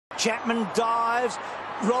Chapman dives.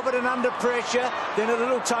 Robertson under pressure, then a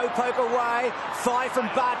little toe poke away. Fife from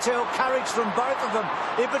Bartel, courage from both of them.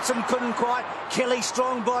 Ibbotson couldn't quite. Kelly,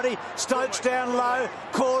 strong body. Stokes down low.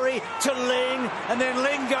 Corey to Ling, and then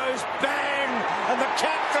Ling goes bang, and the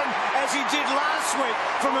captain, as he did last week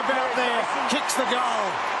from about there, kicks the goal.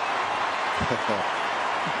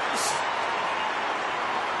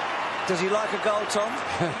 Does he like a goal,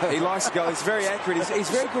 Tom? He likes a goal. He's very accurate. He's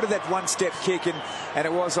very good at that one-step kick, and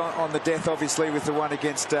it was on the death, obviously, with the one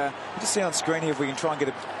against... just see on screen here if we can try and get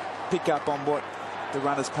a pick up on what the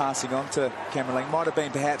runner's passing on to Cameron Ling. Might have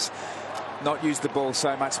been perhaps not use the ball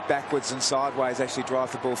so much backwards and sideways, actually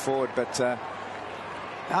drive the ball forward. But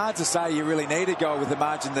hard to say you really need a goal with the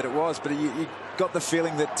margin that it was, but you got the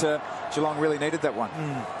feeling that Geelong really needed that one.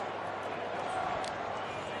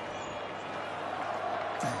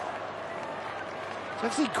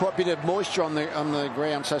 There's actually quite a bit of moisture on the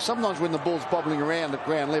ground, so sometimes when the ball's bobbling around at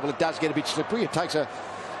ground level, it does get a bit slippery. It takes a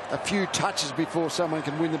few touches before someone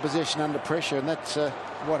can win the possession under pressure, and that's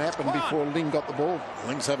what happened before Ling got the ball.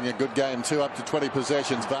 Ling's having a good game too, up to 20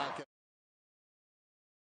 possessions back.